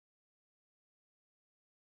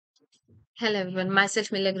Hello everyone,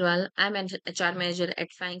 myself Mila Agrawal. I'm an HR manager at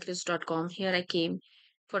finecruise.com. Here I came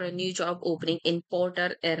for a new job opening in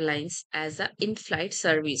Porter Airlines as a in-flight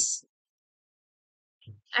service.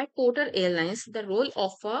 At Porter Airlines, the role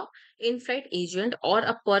of a in-flight agent or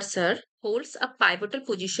a purser holds a pivotal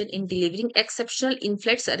position in delivering exceptional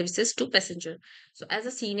in-flight services to passengers. So, as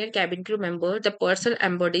a senior cabin crew member, the purser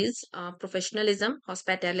embodies professionalism,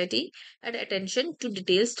 hospitality, and attention to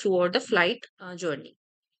details throughout the flight journey.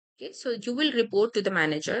 Okay, so you will report to the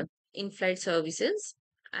manager in flight services,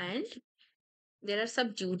 and there are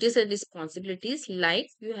some duties and responsibilities like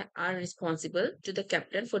are responsible to the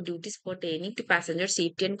captain for duties pertaining to passenger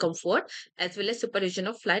safety and comfort as well as supervision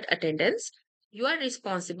of flight attendants. You are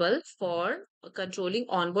responsible for controlling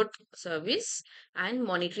onboard service and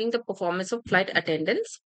monitoring the performance of flight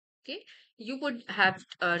attendants. Okay, you would have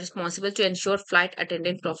responsible to ensure flight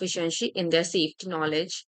attendant proficiency in their safety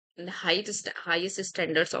knowledge and the highest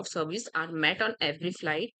standards of service are met on every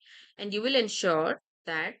flight, and you will ensure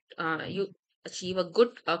that you achieve a good,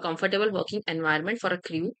 comfortable working environment for a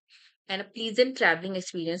crew and a pleasant traveling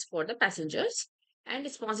experience for the passengers. And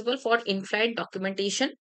responsible for in-flight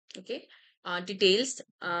documentation, okay, details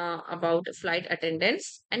about flight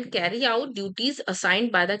attendants, and carry out duties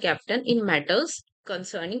assigned by the captain in matters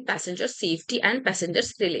concerning passenger safety and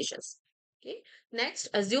passengers relations. Okay. Next,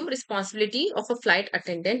 assume responsibility of a flight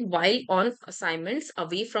attendant while on assignments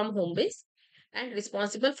away from home base and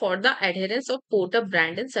responsible for the adherence of Porter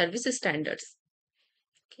brand and service standards.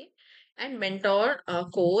 Okay, and mentor,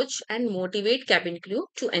 coach, and motivate cabin crew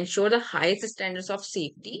to ensure the highest standards of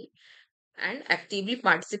safety and actively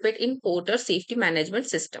participate in porter safety management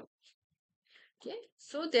system. Okay,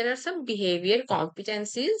 so there are some behavior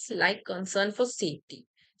competencies like concern for safety.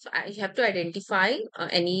 So I have to identify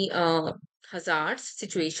any hazards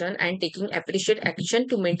situation and taking appropriate action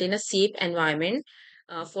to maintain a safe environment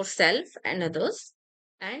for self and others.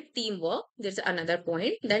 And teamwork, there's another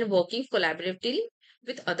point. Then working collaboratively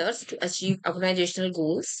with others to achieve organizational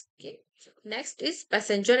goals. Okay. Next is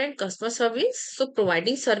passenger and customer service. So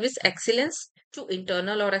providing service excellence to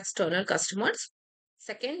internal or external customers.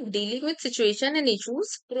 Second, dealing with situation and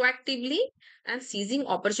issues proactively and seizing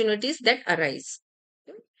opportunities that arise.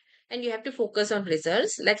 Okay. And you have to focus on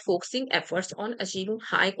results, like focusing efforts on achieving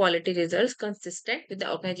high quality results consistent with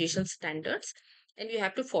the organization standards. And you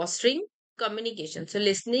have to fostering communication. So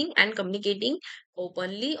listening and communicating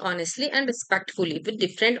openly, honestly, and respectfully with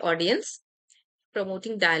different audience,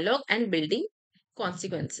 promoting dialogue and building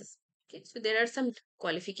consequences. Okay, so there are some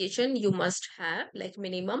qualification you must have, like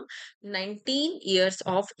minimum 19 years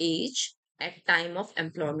of age at time of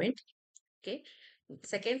employment. Okay,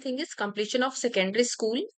 second thing is completion of secondary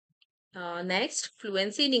school. Next,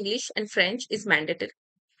 fluency in English and French is mandatory.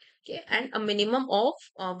 Okay, and a minimum of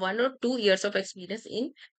 1 or 2 years of experience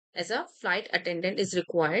in as a flight attendant is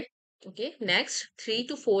required. Okay, next 3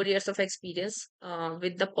 to 4 years of experience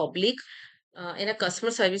with the public in a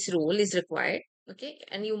customer service role is required. Okay,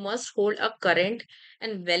 and you must hold a current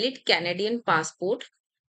and valid Canadian passport.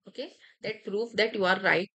 Okay, that prove that you are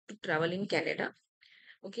right to travel in Canada.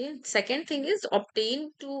 Okay, second thing is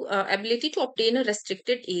obtain to ability to obtain a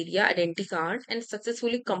restricted area identity card and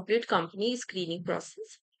successfully complete company screening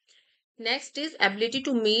process. Next is ability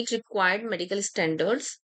to meet required medical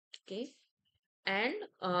standards. Okay, and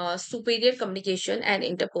superior communication and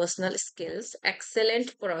interpersonal skills,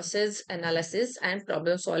 excellent process analysis and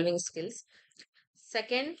problem solving skills.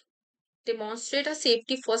 Second, demonstrate a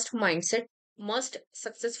safety first mindset, must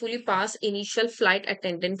successfully pass initial flight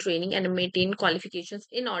attendant training and maintain qualifications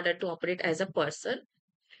in order to operate as a person.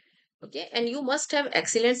 Okay, and you must have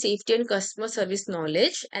excellent safety and customer service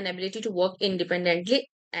knowledge and ability to work independently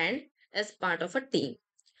and as part of a team,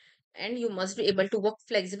 and you must be able to work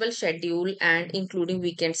flexible schedule and including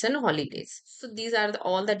weekends and holidays. So these are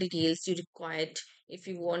all the details you required if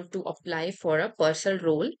you want to apply for a personal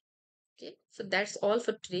role. Okay, so that's all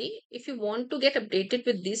for today. If you want to get updated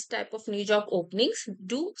with this type of new job openings,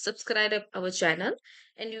 do subscribe our channel,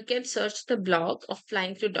 and you can search the blog of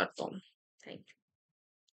flyingcrew.com. Thank you.